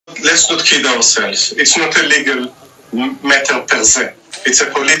Let's not kid ourselves. It's not a legal matter per se. It's a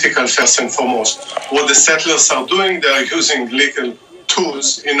political first and foremost. What the settlers are doing, they are using legal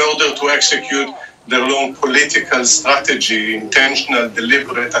tools in order to execute their own political strategy, intentional,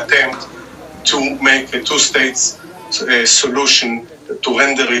 deliberate attempt to make a two-state solution to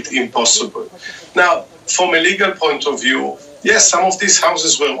render it impossible. Now, from a legal point of view, yes, some of these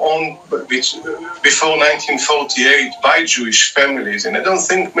houses were owned before 1948 by Jewish families, and I don't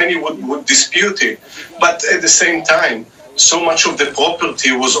think many would dispute it. But at the same time, so much of the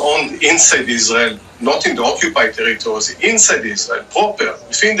property was owned inside Israel, not in the occupied territories, inside Israel, proper,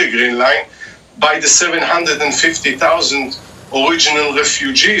 within the Green Line, by the 750,000 original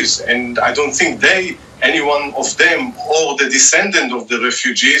refugees. And I don't think any one of them or the descendant of the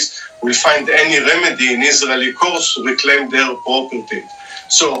refugees will find any remedy in Israeli courts to reclaim their property.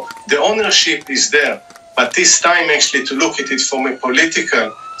 So the ownership is there, but this time actually to look at it from a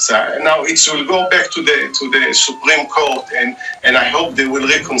political side. Now it will go back to the Supreme Court, and I hope they will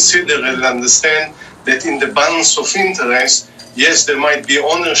reconsider and understand that in the balance of interest, yes, there might be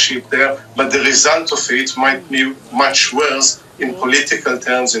ownership there, but the result of it might be much worse in political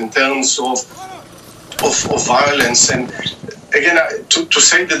terms, in terms of violence. And again, to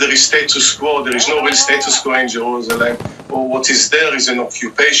say that there is status quo, there is no real status quo in Jerusalem, or what is there is an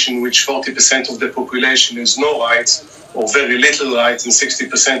occupation which 40% of the population has no rights, or very little rights, and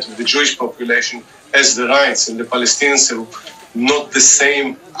 60% of the Jewish population has the rights, and the Palestinians have not the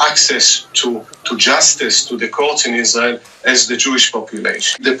same access to justice, to the courts in Israel, as the Jewish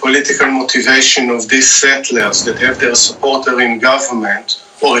population. The political motivation of these settlers that have their supporter in government,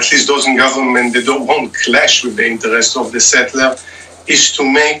 or at least those in government that won't clash with the interests of the settler, is to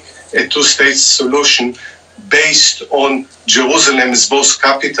make a two-state solution based on Jerusalem as both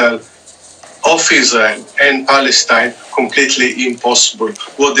capital of Israel and Palestine completely impossible.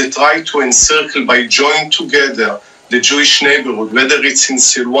 What they try to encircle by joining together the Jewish neighborhood, whether it's in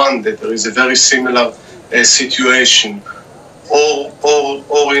Silwan, that there is a very similar situation,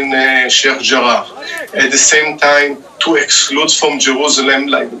 or in Sheikh Jarrah. At the same time, to exclude from Jerusalem,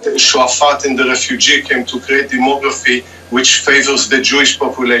 like the Shuafat and the refugee came to create demography which favors the Jewish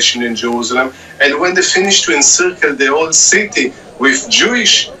population in Jerusalem. And when they finish to encircle the whole city with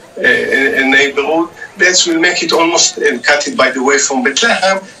Jewish neighborhood, that will make it almost, and cut it by the way from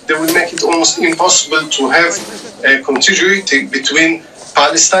Bethlehem, they will make it almost impossible to have a continuity between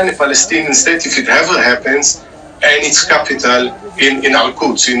Palestine, a Palestinian state, if it ever happens, and its capital in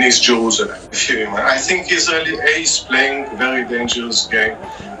Al-Quds, in East Jerusalem. I think Israel is playing a very dangerous game.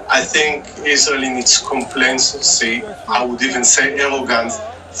 I think Israel in its complacency, I would even say arrogant,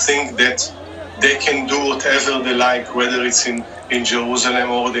 think that they can do whatever they like, whether it's in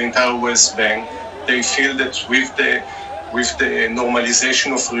Jerusalem or the entire West Bank. They feel that with the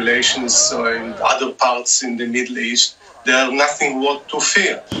normalization of relations in other parts in the Middle East, there are nothing what to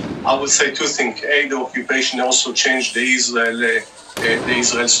fear. I would say two things. A, the occupation also changed the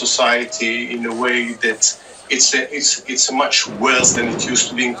Israel society in a way that it's much worse than it used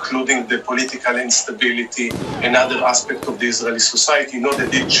to be, including the political instability and other aspects of the Israeli society. Not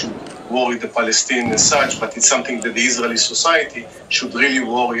that it should worry the Palestinians as such, but it's something that the Israeli society should really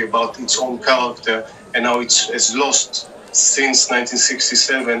worry about its own character and how it has lost since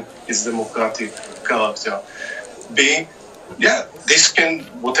 1967 its democratic character. B, this can,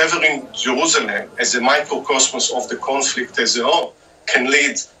 whatever in Jerusalem, as a microcosmos of the conflict as a whole, can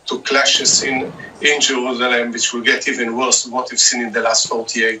lead to clashes in Jerusalem, which will get even worse than what we've seen in the last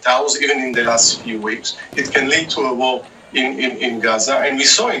 48 hours, even in the last few weeks. It can lead to a war in Gaza, and we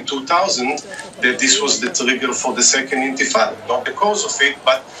saw in 2000 that this was the trigger for the second intifada, not the cause of it,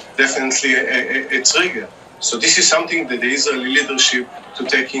 but definitely a trigger. So this is something that the Israeli leadership to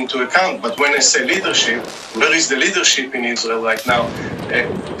take into account. But when I say leadership, where is the leadership in Israel right now?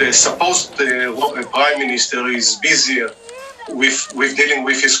 The supposed prime minister is busier with dealing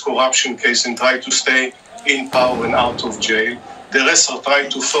with his corruption case and try to stay in power and out of jail. The rest are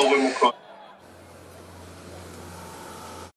trying to form a